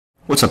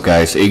What's up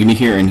guys, Agony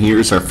here, and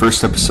here's our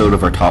first episode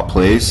of our top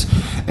plays.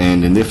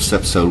 And in this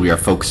episode we are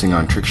focusing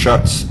on trick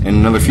shots, and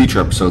in other future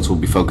episodes we'll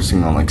be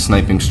focusing on like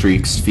sniping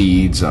streaks,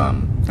 feeds,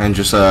 and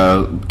just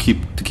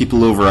keep a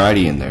little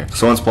variety in there.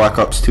 So once Black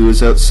Ops 2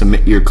 is out,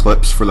 submit your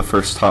clips for the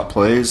first top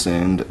plays,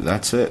 and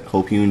that's it.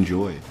 Hope you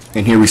enjoy.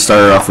 And here we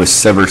started off with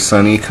Sever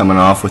Sunny coming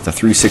off with a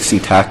 360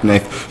 tac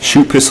knife,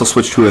 shoot pistol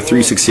switch to a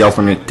 360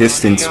 alternate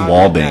distance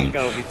wallbang.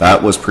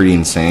 That was pretty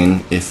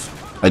insane. If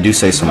I do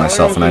say so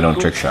myself, and I don't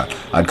trick shot,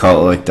 I'd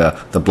call it like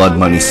the blood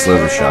money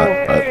sliver shot,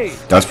 but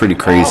that's pretty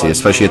crazy,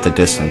 especially at the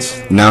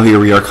distance. Now here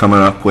we are coming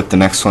up with the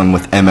next one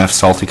with MF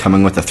Salty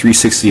coming with a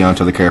 360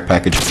 onto the care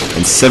package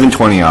and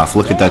 720 off.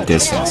 Look at that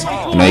distance.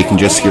 And now you can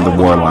just hear the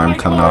war alarm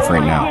coming off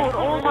right now.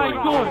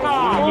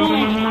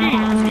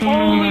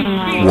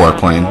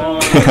 Warplane.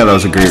 That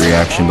was a great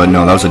reaction, but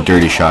no, that was a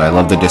dirty shot. I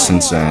love the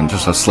distance and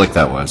just how slick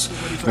that was.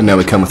 And now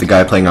we come with a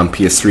guy playing on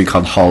PS3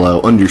 called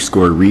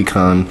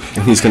Hollow_Recon,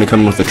 and he's going to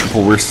come with a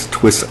triple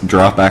twist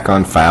drop back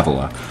on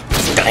Favela.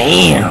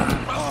 Damn!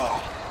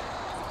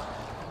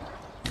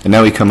 And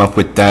now we come up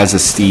with Daz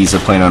Astiza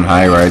playing on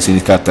High Rise, and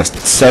he's got the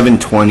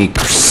 720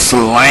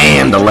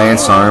 slam to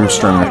Lance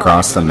Armstrong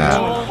across the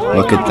map.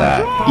 Look at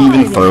that.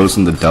 Even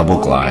frozen the double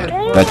glide.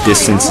 That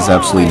distance is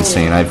absolutely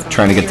insane. I'm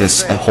trying to get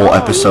this whole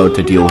episode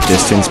to deal with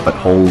distance, but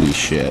holy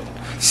shit.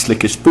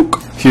 Slick as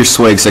spook. Here's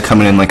Swags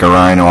coming in like a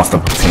rhino off the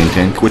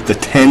painting with the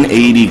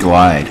 1080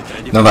 glide.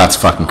 Now that's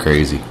fucking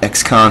crazy.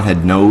 XCon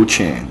had no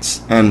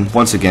chance. And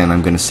once again,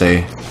 I'm gonna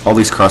say, all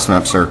these cross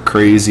maps are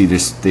crazy.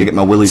 They get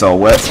my willies all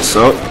wet,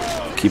 so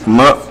keep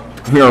them up.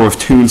 We are with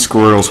Toon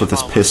Squirrels with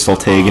his pistol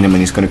tagging him, and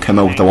he's going to come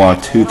out with the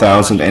WAD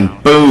 2000, and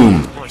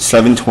boom!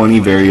 720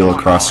 varial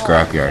across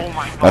Scrapyard.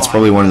 That's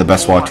probably one of the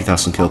best WAD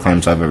 2000 kill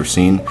cams I've ever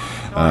seen.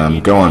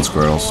 Go on,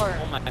 Squirrels.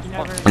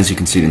 As you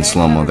can see it in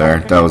slow-mo there,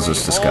 that was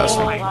just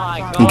disgusting.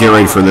 And get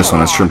ready for this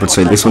one, as Shrimp would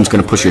say, this one's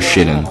going to push your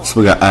shit in. So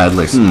we got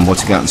Adlix.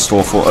 What's he got in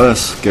store for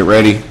us? Get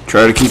ready.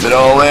 Try to keep it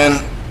all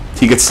in.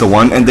 He gets the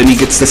one, and then he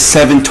gets the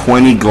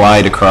 720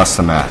 glide across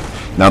the map.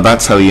 Now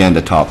that's how you end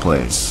the top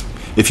plays.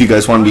 If you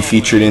guys want to be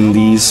featured in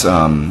these,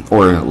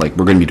 or like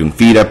we're going to be doing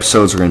feed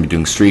episodes, we're going to be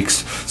doing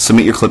streaks,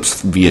 submit your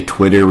clips via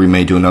Twitter. We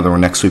may do another one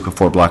next week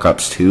before Black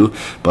Ops 2,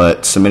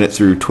 but submit it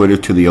through Twitter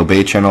to the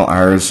Obey channel.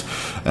 Ours,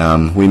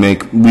 we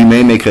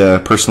may make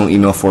a personal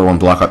email for when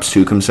Black Ops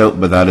 2 comes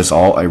out, but that is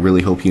all. I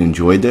really hope you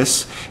enjoyed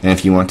this, and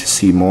if you want to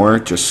see more,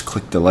 just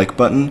click the like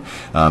button.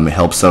 It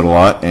helps out a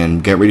lot,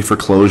 and get ready for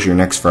Closure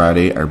next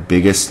Friday, our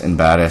biggest and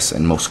baddest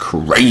and most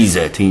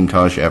crazy team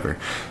Taj ever.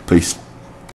 Peace.